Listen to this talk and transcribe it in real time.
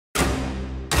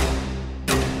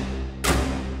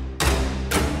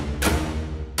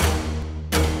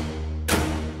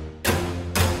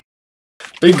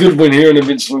Be good when here, and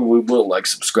eventually we will like,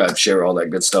 subscribe, share, all that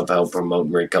good stuff. Help promote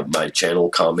and rank up my channel.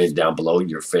 Comment down below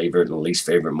your favorite and least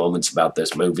favorite moments about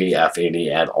this movie, if any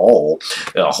at all.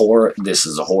 This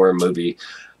is a horror movie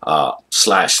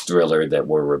slash thriller that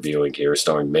we're reviewing here,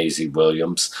 starring Maisie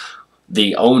Williams.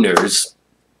 The owners.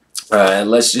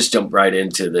 Let's just jump right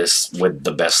into this with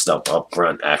the best stuff up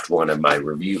front, Act 1 of my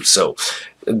review. So,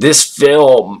 this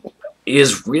film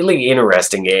is really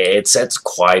interesting. It sets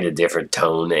quite a different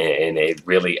tone, and it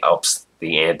really ups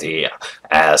the ante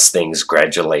as things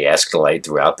gradually escalate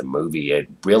throughout the movie. It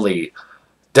really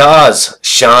does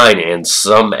shine in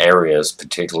some areas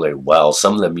particularly well.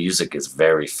 Some of the music is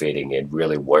very fitting. It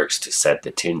really works to set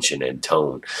the tension and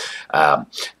tone.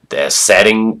 The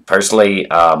setting, personally,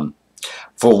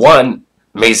 for one,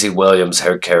 Maisie Williams,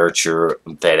 her character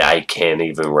that I can't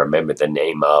even remember the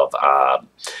name of,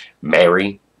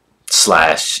 Mary /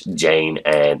 Jane,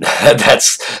 and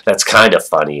that's kind of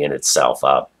funny in itself.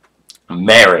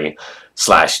 Mary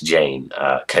 / Jane,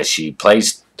 because she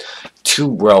plays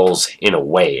two roles in a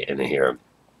way in here.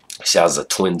 She has a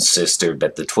twin sister,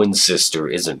 but the twin sister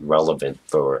isn't relevant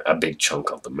for a big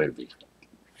chunk of the movie.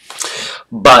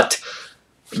 But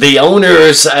the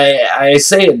owners, I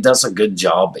say it does a good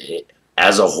job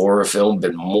as a horror film,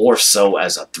 but more so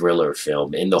as a thriller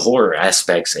film. In the horror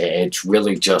aspects, it's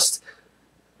really just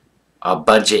a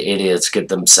bunch of idiots get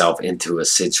themselves into a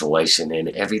situation, and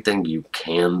everything you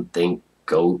can think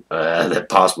that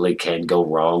possibly can go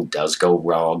wrong does go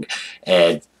wrong.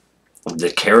 And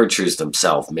the characters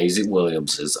themselves, Maisie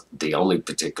Williams is the only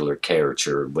particular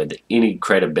character with any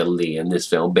credibility in this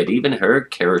film, but even her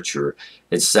character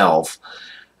itself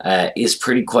is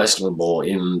pretty questionable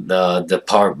in the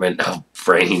department of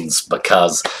brains,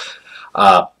 because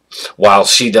while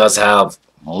she does have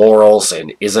morals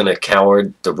and isn't a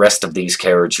coward, the rest of these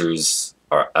characters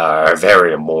are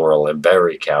very immoral and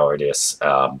very cowardice,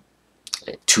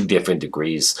 to different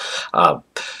degrees.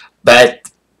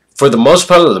 But for the most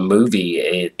part of the movie,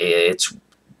 it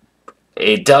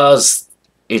does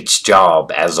its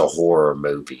job as a horror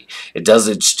movie. It does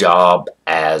its job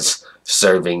as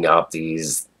serving up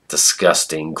these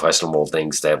disgusting, questionable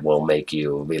things that will make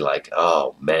you be like,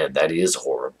 oh man, that is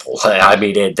horrible. I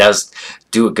mean, it does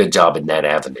do a good job in that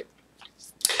avenue.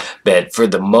 But for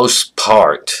the most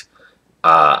part,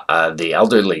 the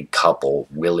elderly couple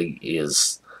really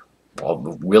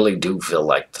do feel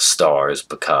like the stars,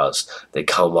 because they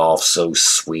come off so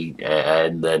sweet,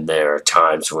 and then there are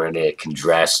times when it can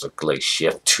drastically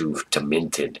shift to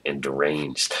demented and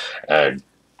deranged. And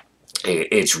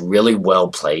it's really well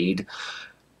played.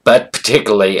 But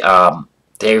particularly,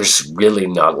 there's really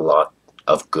not a lot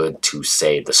of good to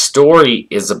say. The story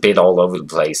is a bit all over the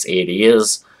place. It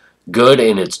is good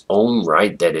in its own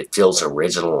right that it feels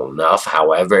original enough.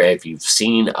 However, if you've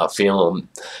seen a film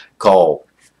called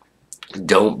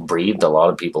Don't Breathe, a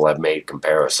lot of people have made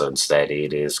comparisons that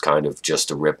it is kind of just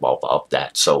a ripoff of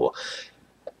that. So,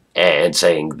 and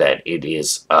saying that it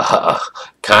is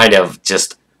kind of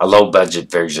just a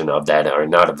low-budget version of that, or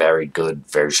not a very good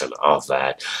version of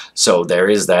that. So there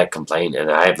is that complaint, and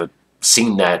I haven't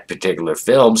seen that particular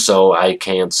film, so I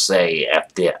can't say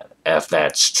if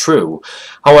that's true.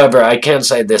 However, I can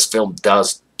say this film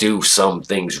does do some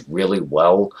things really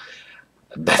well,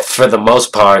 but for the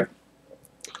most part,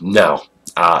 no.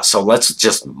 So let's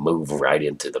just move right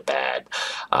into the bad.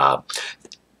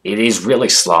 It is really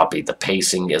sloppy. The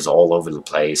pacing is all over the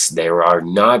place. There are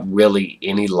not really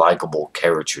any likable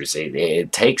characters.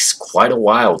 It takes quite a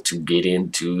while to get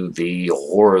into the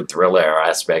horror thriller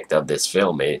aspect of this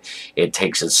film. It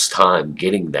takes its time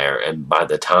getting there, and by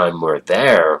the time we're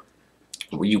there,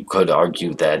 you could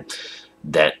argue that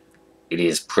it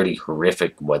is pretty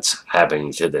horrific what's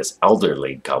happening to this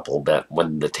elderly couple, that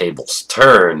when the tables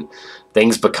turn,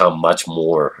 things become much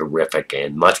more horrific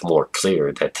and much more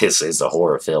clear that this is a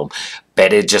horror film.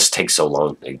 But it just takes so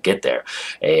long to get there.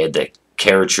 And the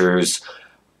characters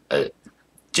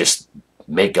just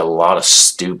make a lot of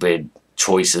stupid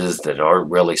choices that aren't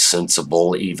really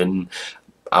sensible. Even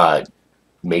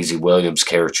Maisie Williams'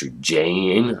 character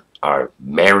Jane, or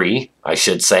Mary, I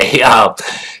should say,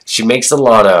 she makes a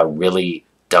lot of really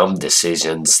dumb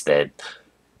decisions that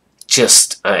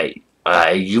just,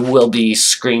 you will be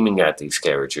screaming at these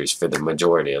characters for the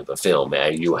majority of the film.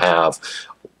 You have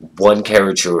one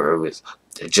character who is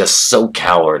just so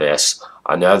cowardice,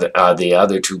 the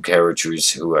other two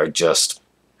characters who are just,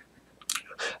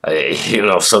 so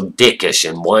dickish,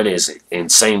 and one is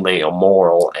insanely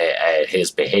immoral at his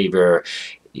behavior.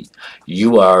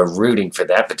 You are rooting for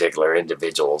that particular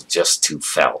individual just to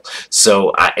fail.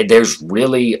 So there's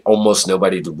really almost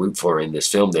nobody to root for in this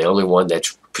film. The only one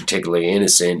that's particularly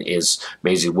innocent is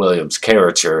Maisie Williams'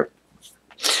 character,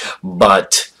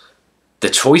 but the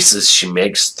choices she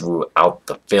makes throughout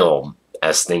the film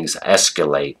as things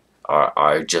escalate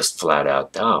are just flat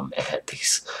out dumb. And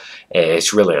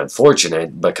it's really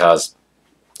unfortunate because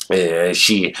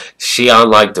she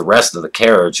unlike the rest of the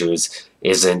characters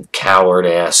isn't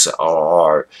cowardice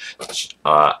or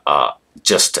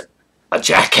just a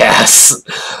jackass.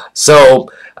 So,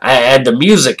 and the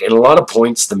music, in a lot of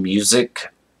points, the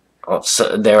music,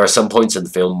 so there are some points in the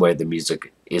film where the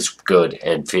music is good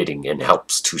and fitting and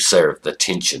helps to serve the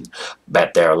tension,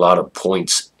 but there are a lot of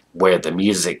points where the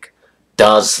music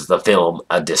does the film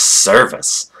a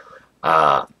disservice,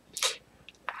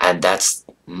 and that's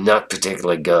not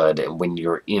particularly good when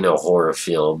you're in a horror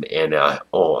film, and a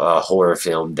horror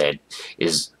film that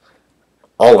is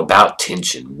all about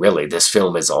tension. Really, this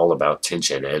film is all about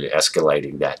tension and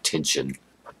escalating that tension.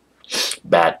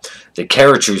 But the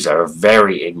characters are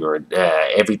very ignorant.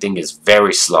 Everything is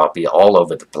very sloppy all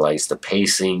over the place. The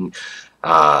pacing,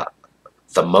 the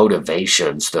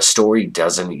motivations, the story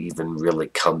doesn't even really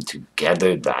come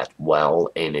together that well,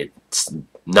 and it's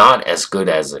not as good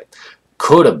as it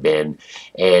could have been,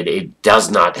 and it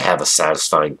does not have a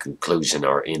satisfying conclusion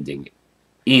or ending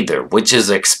either, which is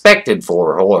expected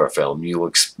for a horror film. You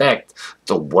expect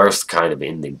the worst kind of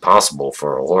ending possible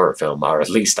for a horror film, or at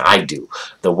least I do.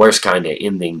 The worst kind of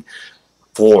ending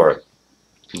for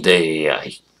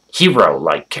the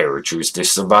hero-like characters, the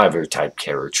survivor-type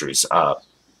characters.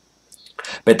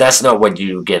 But that's not what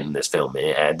you get in this film.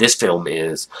 This film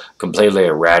is completely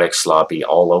erratic, sloppy,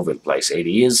 all over the place. It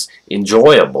is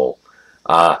enjoyable.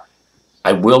 I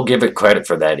will give it credit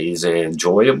for that. It is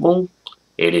enjoyable.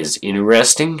 It is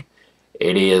interesting.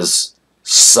 It is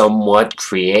somewhat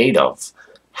creative.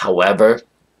 However,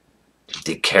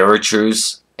 the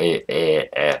characters,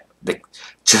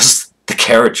 just the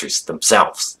characters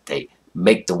themselves, they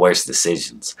make the worst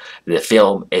decisions. The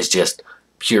film is just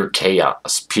pure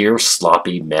chaos, pure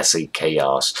sloppy, messy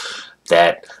chaos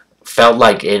that felt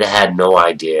like it had no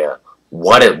idea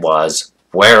what it was,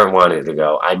 where it wanted to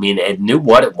go. I mean, it knew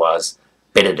what it was,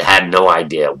 but it had no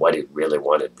idea what it really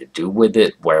wanted to do with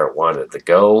it, where it wanted to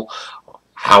go,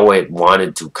 how it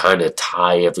wanted to kind of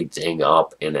tie everything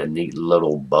up in a neat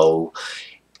little bow.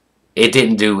 It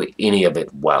didn't do any of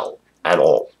it well at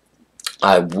all.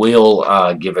 I will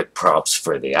give it props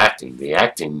for the acting. The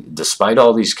acting, despite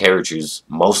all these characters,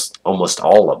 almost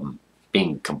all of them,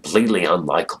 being completely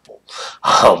unlikable,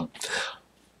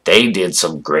 they did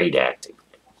some great acting.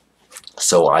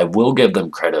 So I will give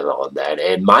them credit on that.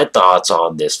 And my thoughts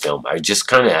on this film are just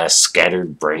kind of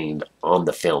scattered brained on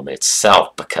the film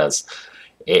itself, because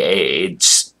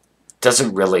it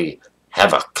doesn't really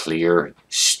have a clear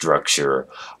structure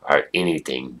or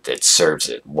anything that serves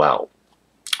it well.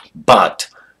 But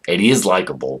it is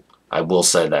likable. I will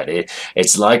say that.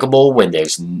 It's likable when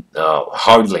there's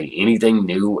hardly anything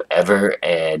new ever,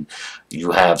 and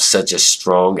you have such a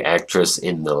strong actress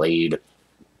in the lead,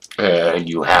 and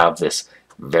you have this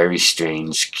very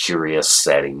strange, curious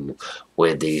setting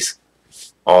with these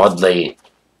oddly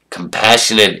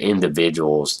compassionate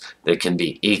individuals that can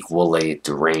be equally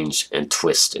deranged and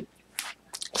twisted.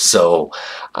 So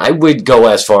I would go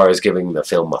as far as giving the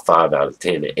film a 5 out of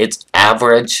 10. It's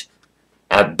average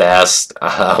at best.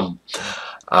 And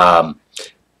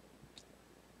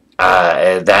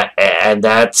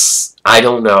that's, I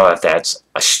don't know if that's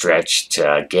a stretch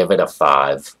to give it a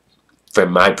 5.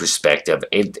 From my perspective,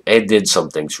 it did some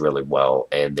things really well,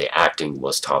 and the acting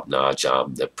was top-notch.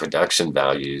 The production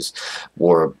values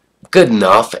were good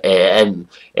enough, and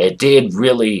it did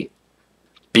really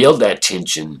build that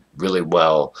tension really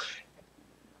well,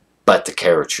 but the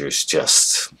characters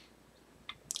just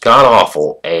got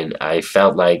awful, and I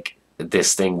felt like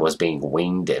this thing was being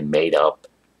winged and made up.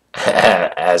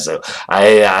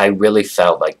 I really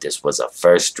felt like this was a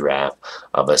first draft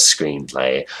of a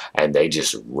screenplay, and they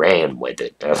just ran with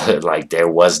it. Like there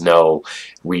was no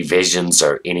revisions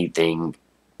or anything.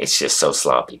 It's just so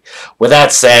sloppy. With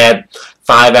that said,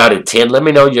 5 out of 10. Let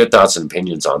me know your thoughts and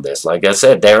opinions on this. Like I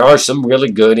said, there are some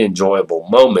really good, enjoyable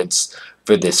moments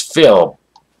for this film,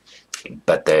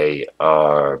 but they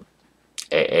are,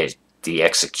 the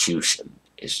execution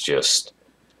is just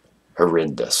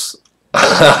horrendous.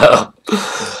 5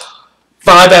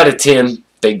 out of 10.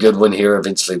 Big good one here.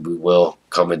 Eventually we will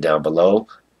comment down below.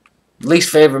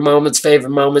 Least favorite moments,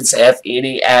 if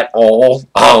any at all.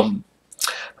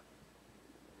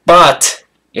 But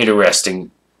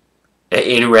interesting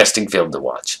film to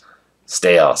watch.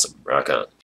 Stay awesome. Rock on.